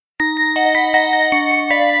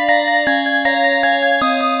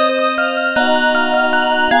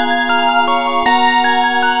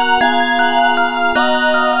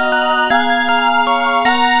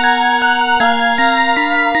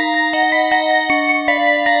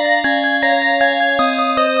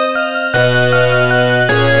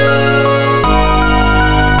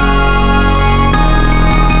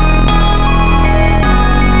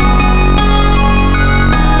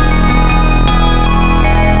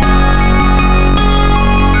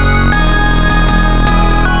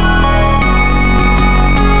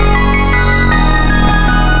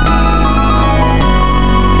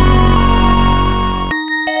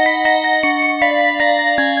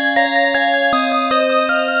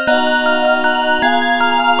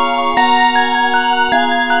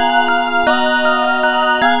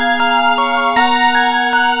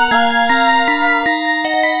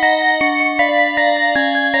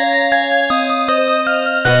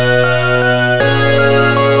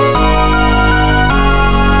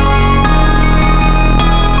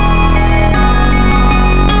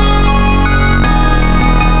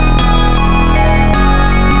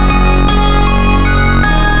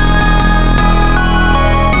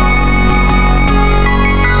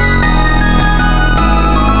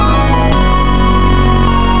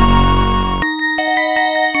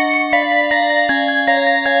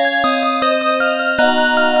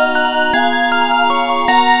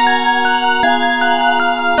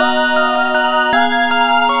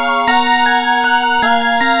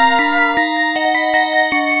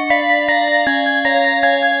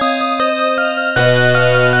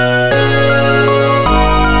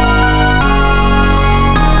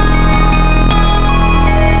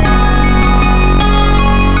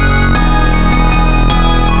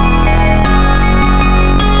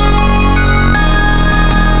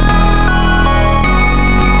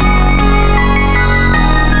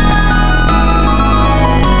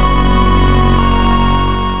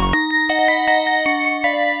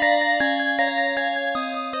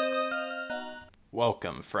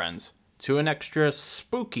Welcome, friends, to an extra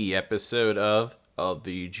spooky episode of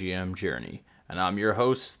the GM Journey. And I'm your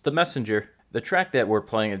host, The Messenger. The track that we're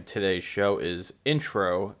playing in today's show is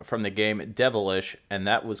Intro from the game Devilish, and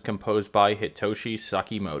that was composed by Hitoshi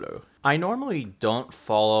Sakimoto. I normally don't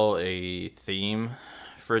follow a theme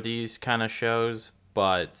for these kind of shows,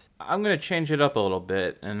 but I'm going to change it up a little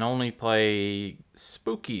bit and only play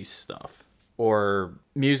spooky stuff, or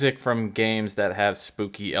music from games that have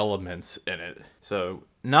spooky elements in it. So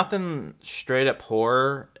nothing straight up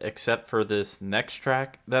horror except for this next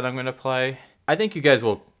track that I'm going to play. I think you guys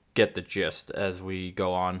will get the gist as we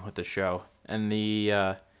go on with the show. And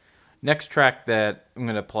the next track that I'm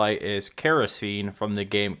going to play is Kerosene from the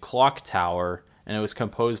game Clock Tower, and it was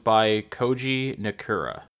composed by Kōji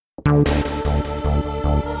Niikura.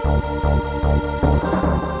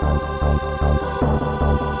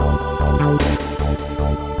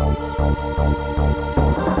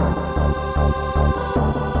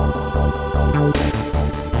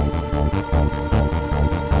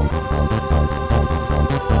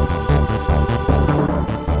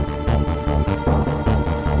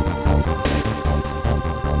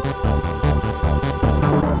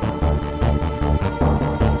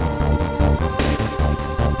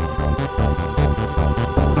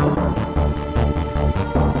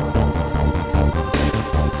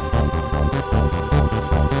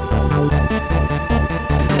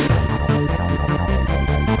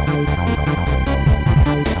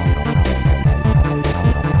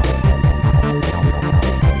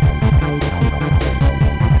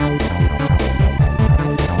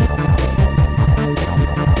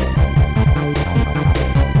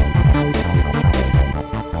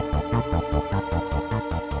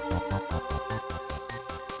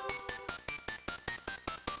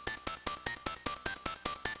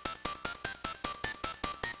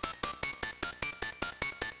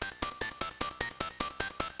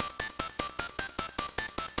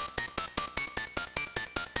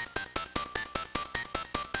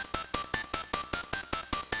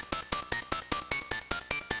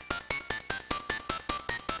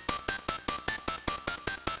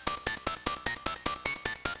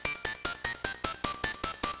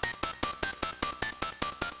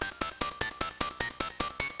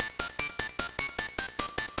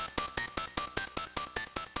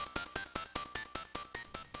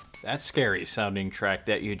 That scary sounding track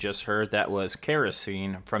that you just heard, that was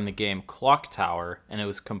Kerosene from the game Clock Tower, and it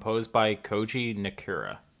was composed by Kōji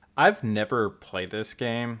Niikura. I've never played this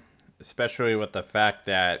game, especially with the fact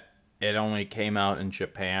that it only came out in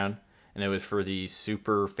Japan, and it was for the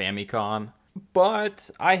Super Famicom. But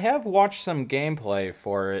I have watched some gameplay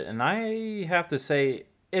for it, and I have to say,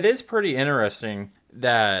 it is pretty interesting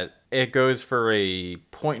that it goes for a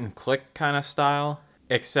point-and-click kind of style.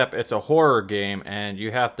 Except it's a horror game and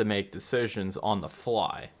you have to make decisions on the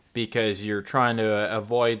fly because you're trying to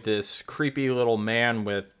avoid this creepy little man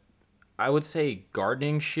with, I would say,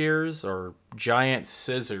 gardening shears or giant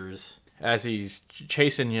scissors as he's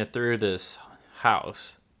chasing you through this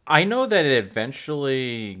house. I know that it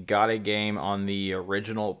eventually got a game on the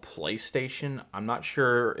original PlayStation. I'm not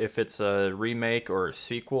sure if it's a remake or a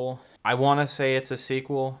sequel. I want to say it's a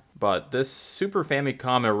sequel, but this Super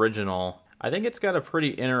Famicom original, I think it's got a pretty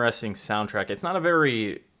interesting soundtrack. It's not a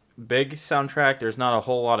very big soundtrack. There's not a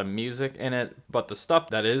whole lot of music in it, but the stuff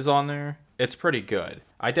that is on there, it's pretty good.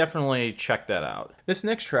 I definitely check that out. This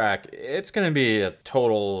next track, it's going to be a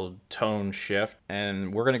total tone shift,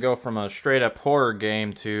 and we're going to go from a straight up horror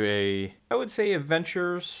game to a, I would say,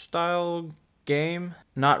 adventure style game.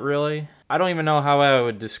 Not really. I don't even know how I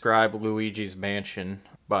would describe Luigi's Mansion,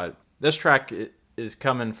 but this track is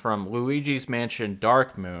coming from Luigi's Mansion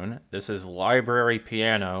Dark Moon. This is Library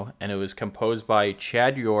Piano, and it was composed by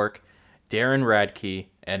Chad York, Darren Radtke,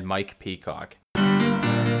 and Mike Peacock.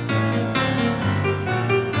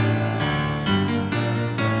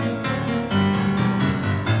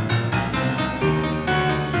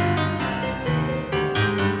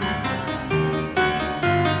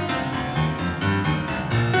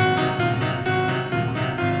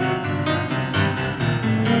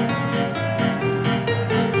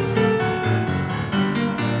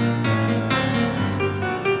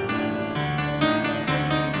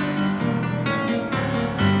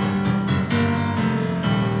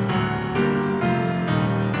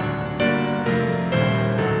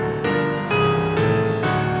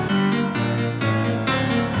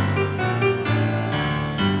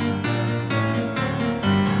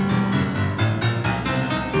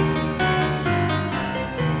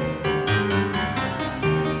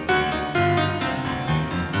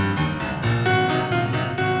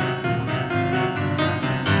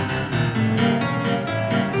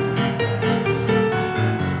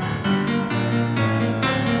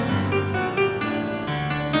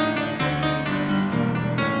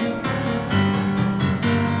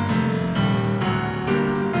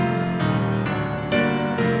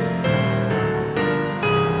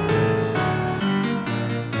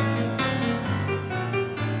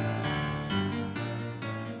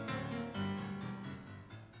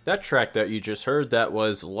 That track that you just heard, that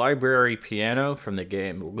was Library Piano from the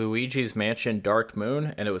game Luigi's Mansion Dark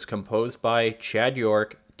Moon, and it was composed by Chad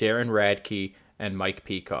York, Darren Radtke, and Mike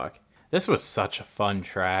Peacock. This was such a fun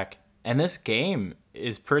track, and this game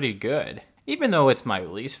is pretty good. Even though it's my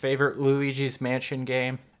least favorite Luigi's Mansion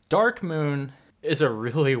game, Dark Moon is a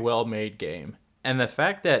really well made game. And the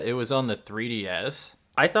fact that it was on the 3DS,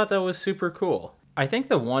 I thought that was super cool. I think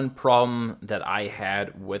the one problem that I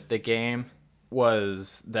had with the game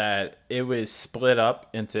was that it was split up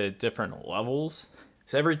into different levels.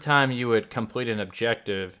 So every time you would complete an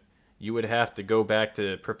objective, you would have to go back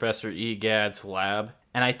to Professor Egad's lab.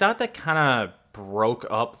 And I thought that kind of broke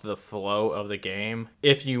up the flow of the game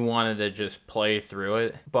if you wanted to just play through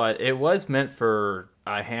it. But it was meant for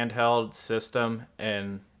a handheld system,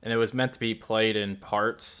 and it was meant to be played in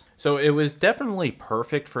parts. So it was definitely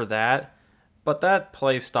perfect for that. But that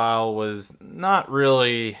play style was not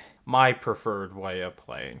really my preferred way of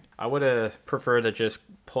playing. I would have preferred to just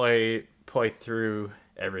play through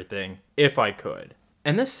everything if I could.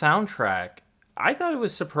 And this soundtrack, I thought it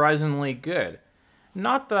was surprisingly good.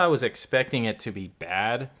 Not that I was expecting it to be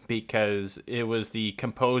bad, because it was the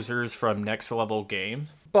composers from Next Level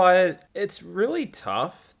Games, but it's really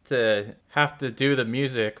tough to have to do the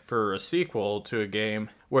music for a sequel to a game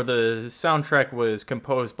where the soundtrack was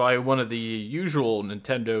composed by one of the usual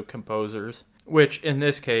Nintendo composers, which in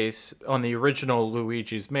this case, on the original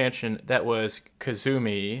Luigi's Mansion, that was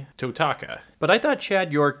Kazumi Totaka. But I thought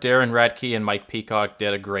Chad York, Darren Radtke, and Mike Peacock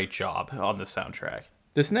did a great job on the soundtrack.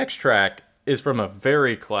 This next track is from a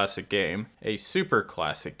very classic game, a super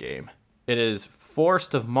classic game. It is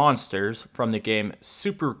Forest of Monsters from the game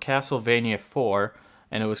Super Castlevania 4,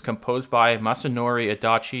 and it was composed by Masanori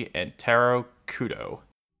Adachi and Taro Kudo.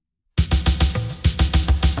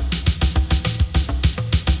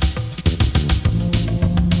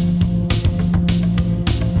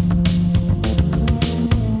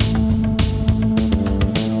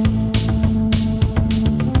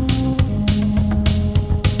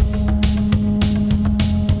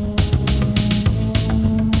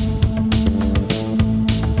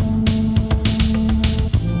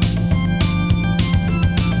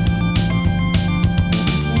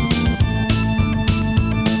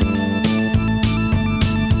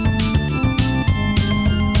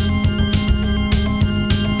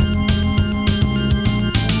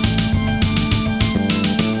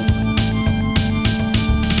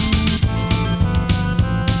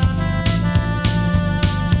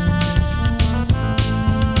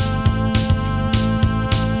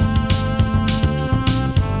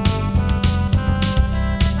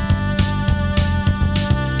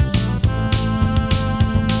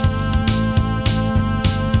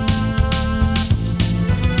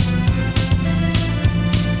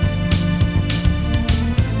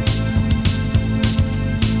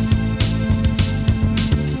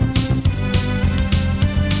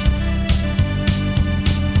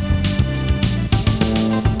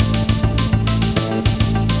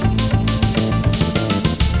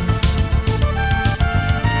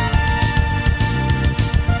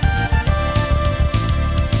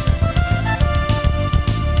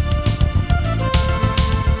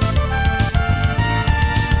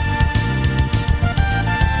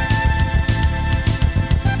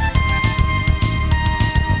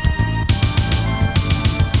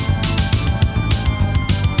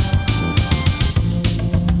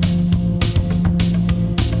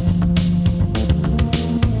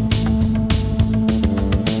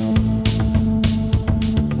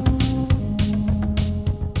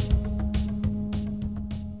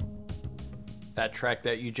 That track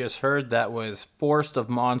that you just heard, that was Forest of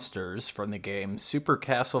Monsters from the game Super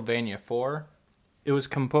Castlevania 4. It was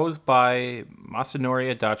composed by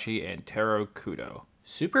Masanori Adachi and Taro Kudo.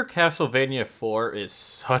 Super Castlevania 4 is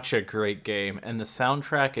such a great game, and the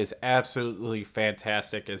soundtrack is absolutely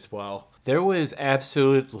fantastic as well. There was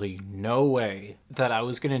absolutely no way that I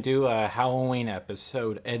was going to do a Halloween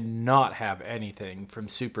episode and not have anything from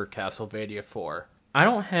Super Castlevania 4. I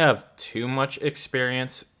don't have too much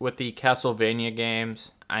experience with the Castlevania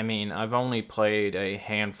games. I mean, I've only played a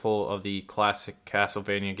handful of the classic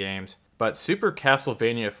Castlevania games, but Super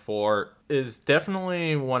Castlevania 4 is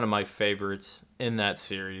definitely one of my favorites in that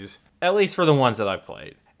series, at least for the ones that I've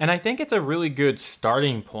played. And I think it's a really good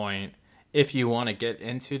starting point if you want to get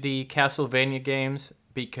into the Castlevania games,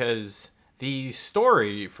 because the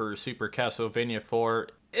story for Super Castlevania 4,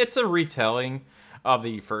 it's a retelling of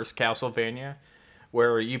the first Castlevania,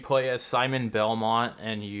 where you play as Simon Belmont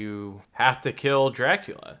and you have to kill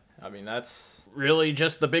Dracula. I mean, that's really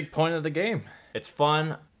just the big point of the game. It's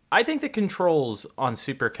fun. I think the controls on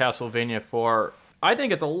Super Castlevania 4, I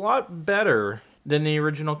think it's a lot better than the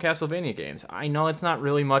original Castlevania games. I know it's not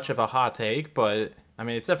really much of a hot take, but I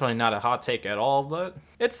mean, it's definitely not a hot take at all, but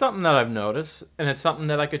it's something that I've noticed, and it's something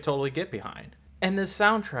that I could totally get behind. And this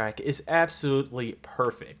soundtrack is absolutely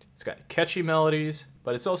perfect. It's got catchy melodies,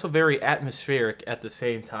 but it's also very atmospheric at the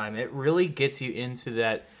same time. It really gets you into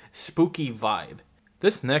that spooky vibe.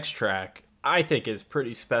 This next track, I think, is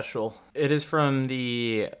pretty special. It is from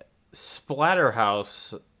the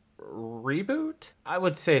Splatterhouse reboot? I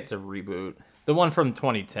would say it's a reboot. The one from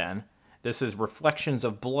 2010. This is Reflections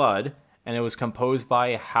of Blood, and it was composed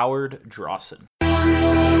by Howard Drossion.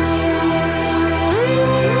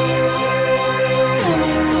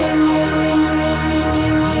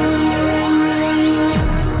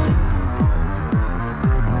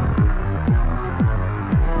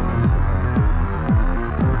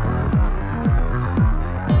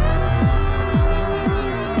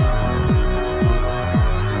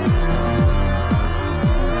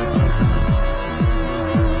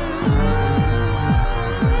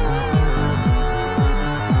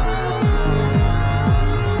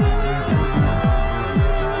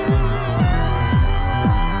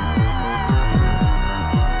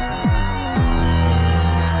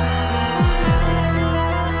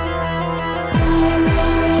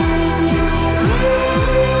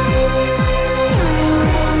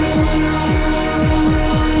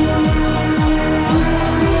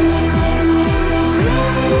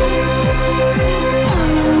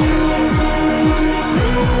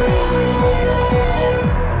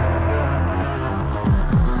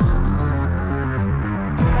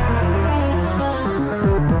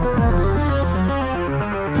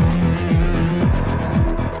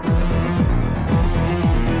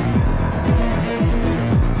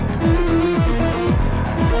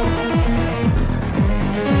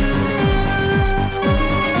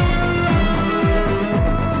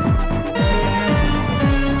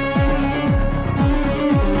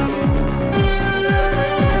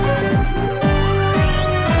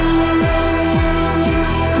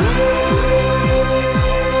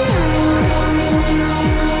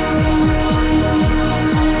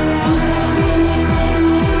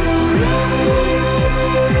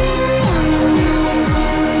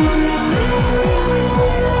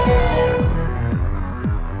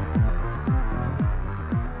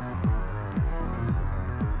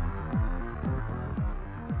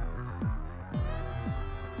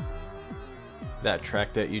 That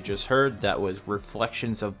track that you just heard, that was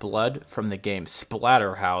Reflections of Blood from the game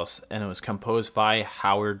Splatterhouse, and it was composed by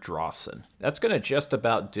Howard Drossion. That's going to just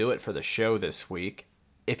about do it for the show this week.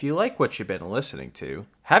 If you like what you've been listening to,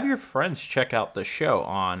 have your friends check out the show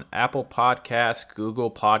on Apple Podcasts,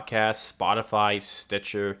 Google Podcasts, Spotify,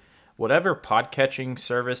 Stitcher, whatever podcatching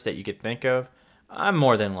service that you could think of. I'm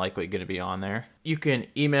more than likely going to be on there. You can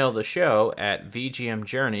email the show at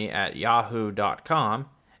vgmjourney@yahoo.com.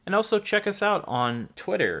 And also check us out on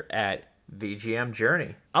Twitter at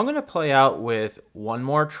VGMJourney. I'm going to play out with one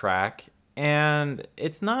more track, and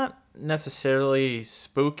it's not necessarily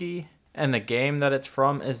spooky, and the game that it's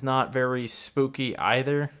from is not very spooky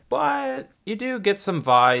either, but you do get some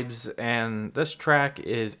vibes, and this track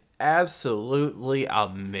is absolutely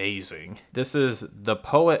amazing. This is The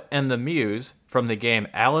Poet and the Muse from the game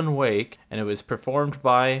Alan Wake, and it was performed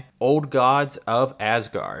by Old Gods of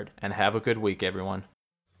Asgard. And have a good week, everyone.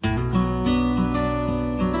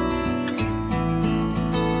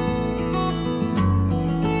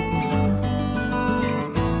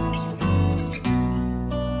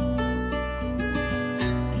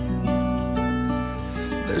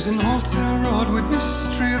 There's an altar wrought with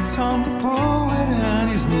mystery of Tom the poet and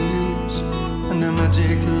his muse, and a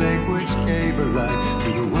magic lake which gave a light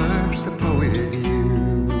to the words the poet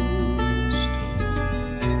used.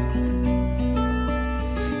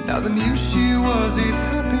 Now the muse, she was his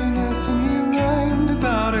happiness, and he rhymed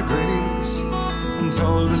about her grace, and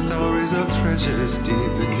told the stories of treasures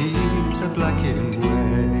deep beneath the blackened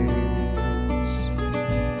waves.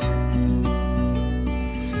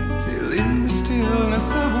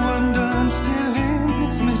 Stillness of wonder, and still in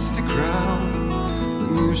its misty crown, the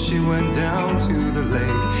muse, she went down to the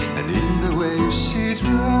lake, and in the waves she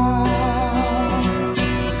drowned.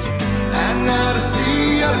 And now to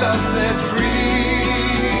see your love set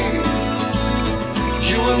free,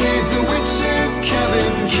 you will need the witch's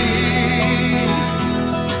cabin key.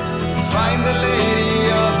 Find the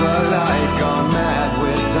lady of the light, gone mad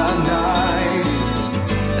with the night.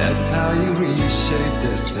 That's how you reshape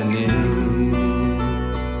destiny.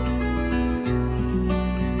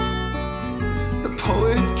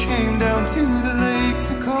 Down to the lake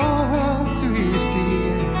to call out to his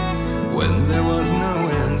dear. When there was no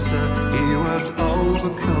answer, he was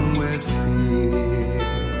overcome with fear.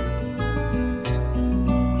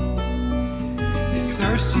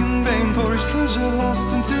 treasure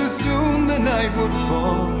lost and too soon the night would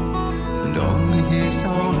fall, and only his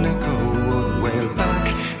own echo would wail back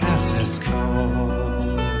as his call.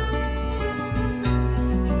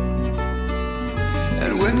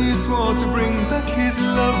 And when he swore to bring back his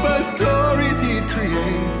love by stories he'd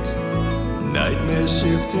create, nightmares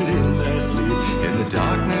shifted in their sleep in the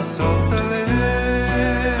darkness of the lake.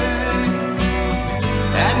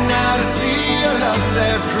 And now to see your love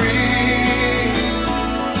set free,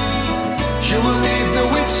 you will need the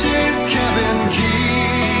witch's cabin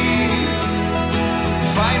key.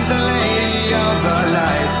 Find the lady of the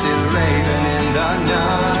light still raving in the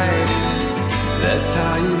night. That's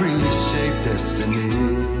how you reshape destiny.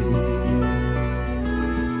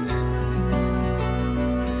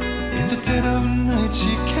 In the dead of night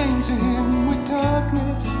she came to him with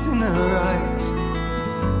darkness in her eyes.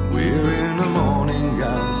 We're in a morning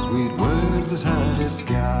gown, sweet words as her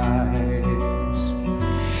disguise.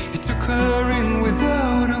 He took her in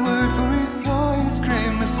without a word, for he saw his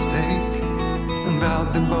grave mistake, and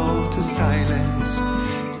vowed them both to silence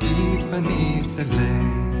deep beneath the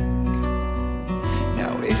lake.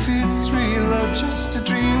 Now if it's real or just a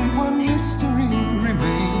dream, one mystery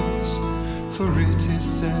remains, for it is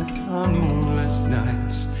said on moonless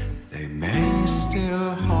nights they may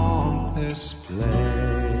still haunt this place.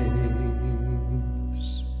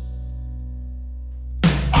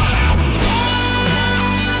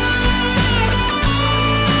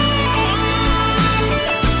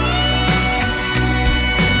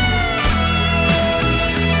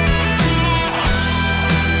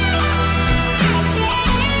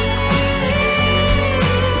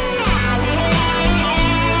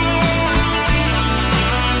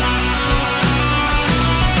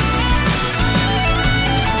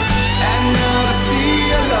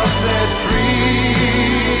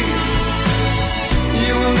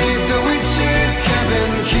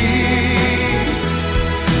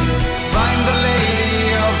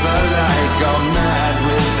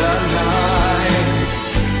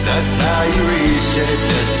 That's how you reshape